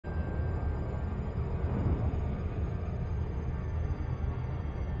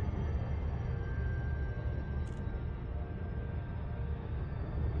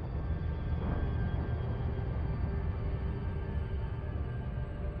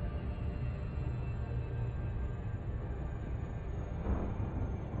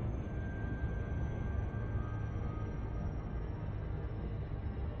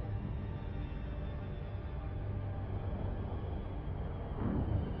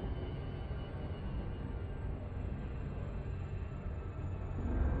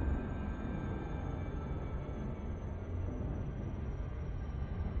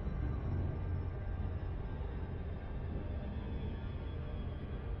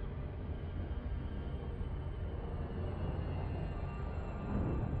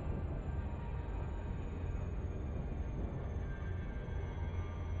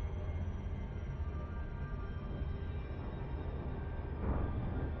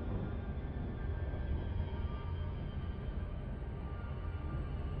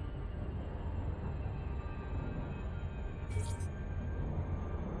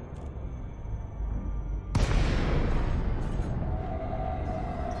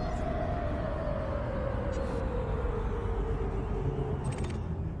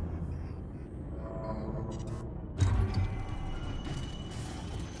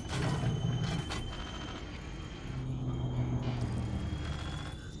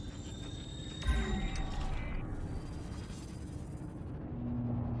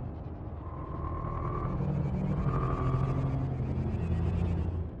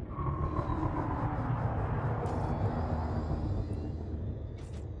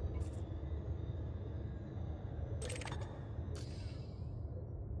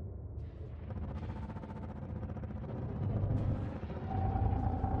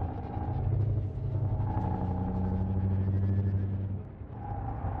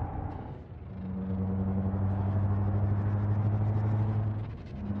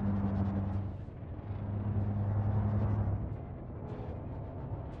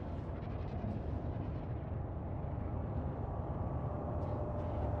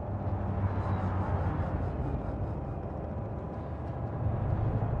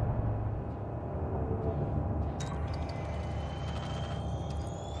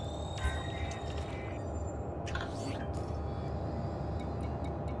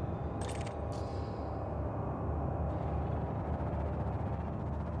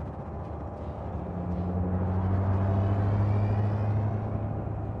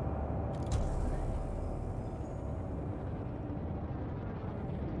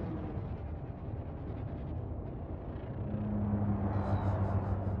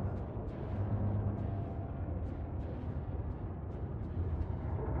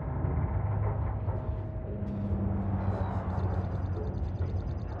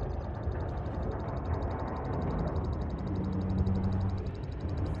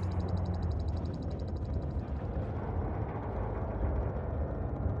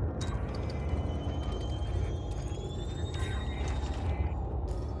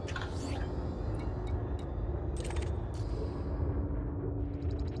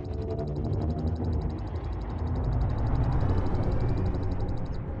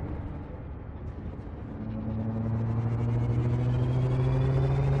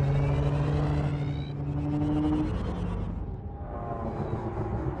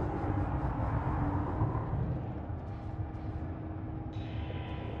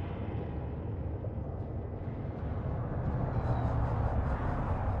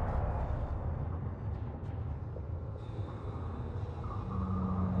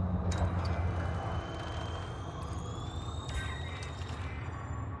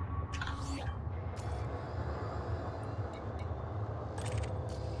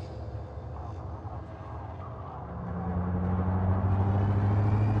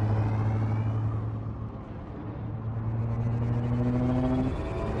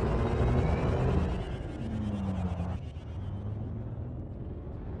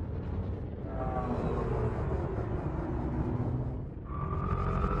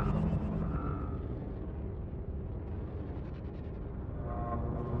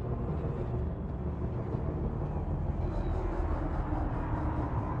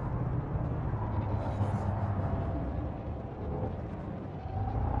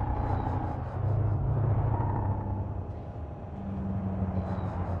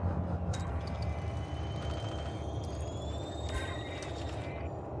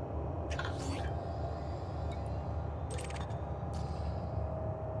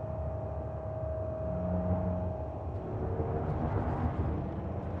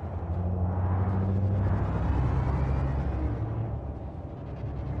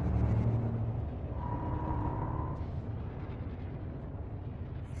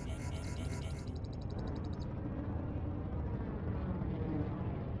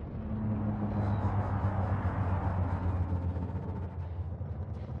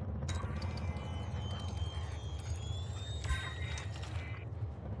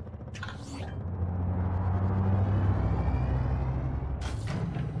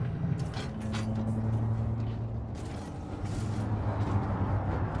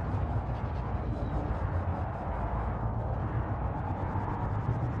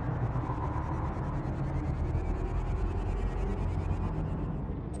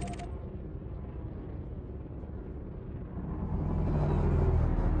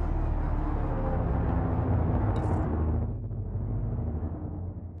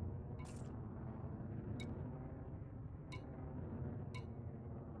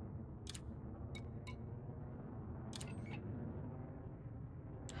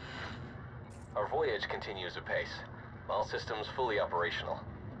Our voyage continues apace. All systems fully operational.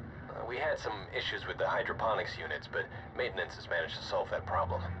 We had some issues with the hydroponics units, but maintenance has managed to solve that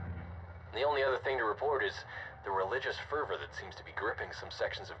problem. The only other thing to report is the religious fervor that seems to be gripping some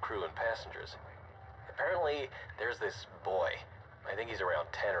sections of crew and passengers. Apparently, there's this boy. I think he's around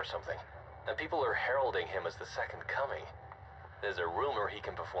 10 or something. And people are heralding him as the second coming. There's a rumor he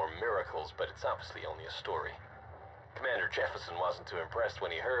can perform miracles, but it's obviously only a story. Commander Jefferson wasn't too impressed when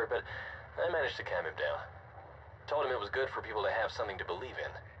he heard, but I managed to calm him down. Told him it was good for people to have something to believe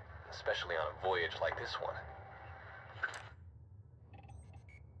in, especially on a voyage like this one.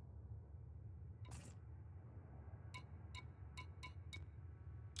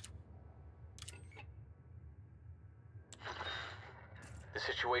 The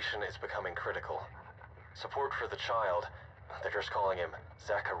situation is becoming critical. Support for the child, they're just calling him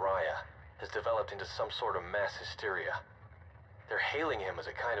Zachariah, has developed into some sort of mass hysteria. They're hailing him as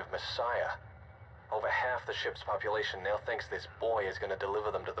a kind of messiah. Over half the ship's population now thinks this boy is going to deliver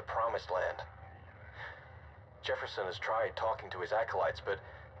them to the promised land. Jefferson has tried talking to his acolytes, but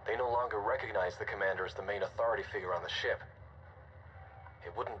they no longer recognize the commander as the main authority figure on the ship.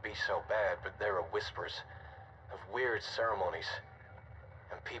 It wouldn't be so bad, but there are whispers of weird ceremonies,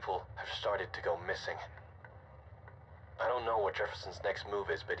 and people have started to go missing. I don't know what Jefferson's next move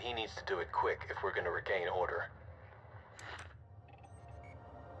is, but he needs to do it quick if we're going to regain order.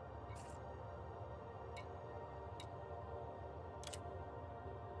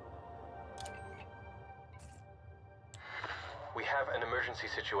 We have an emergency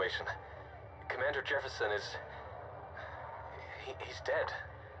situation. Commander Jefferson is... he's dead.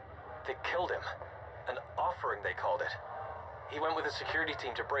 They killed him. An offering, they called it. He went with a security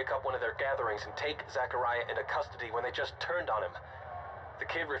team to break up one of their gatherings and take Zachariah into custody when they just turned on him. The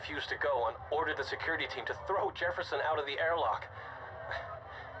kid refused to go and ordered the security team to throw Jefferson out of the airlock.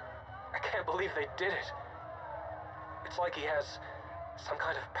 I can't believe they did it. It's like he has some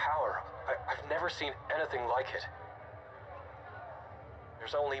kind of power. I've never seen anything like it.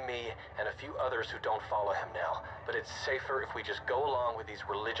 There's only me and a few others who don't follow him now, but it's safer if we just go along with these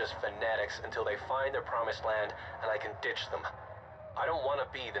religious fanatics until they find their promised land and I can ditch them. I don't want to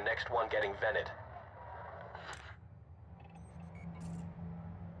be the next one getting vented.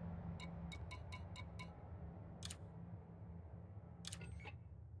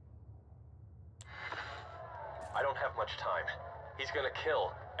 I don't have much time. He's gonna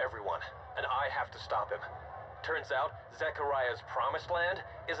kill everyone, and I have to stop him. Turns out, Zachariah's promised land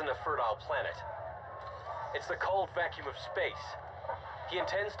isn't a fertile planet. It's the cold vacuum of space. He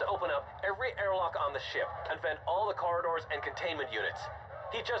intends to open up every airlock on the ship and vent all the corridors and containment units.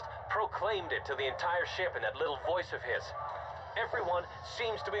 He just proclaimed it to the entire ship in that little voice of his. Everyone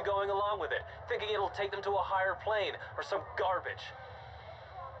seems to be going along with it, thinking it'll take them to a higher plane or some garbage.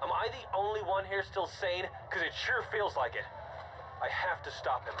 Am I the only one here still sane? Because it sure feels like it. I have to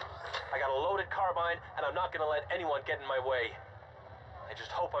stop him. I got a loaded carbine, and I'm not gonna let anyone get in my way. I just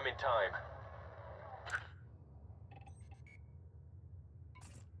hope I'm in time.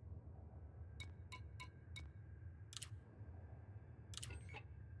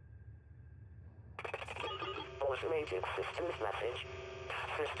 Automated systems message.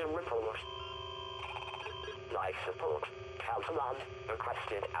 System report. Life support. Counterland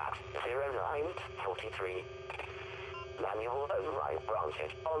requested at 0943. Manual override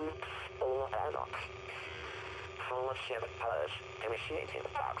granted on all airlocks. Full ship purge initiated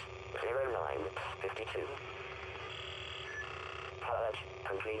at 0952. Purge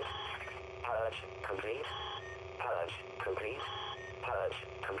complete. Purge complete. Purge complete. Purge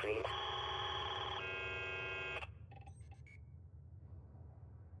complete.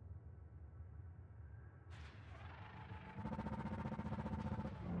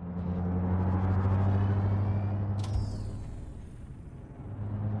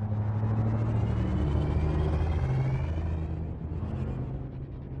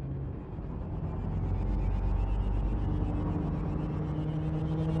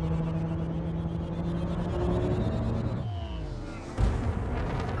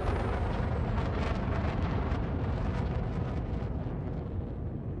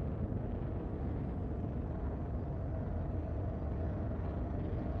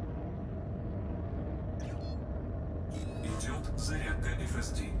 Зарядка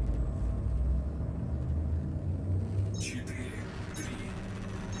FSD. 4.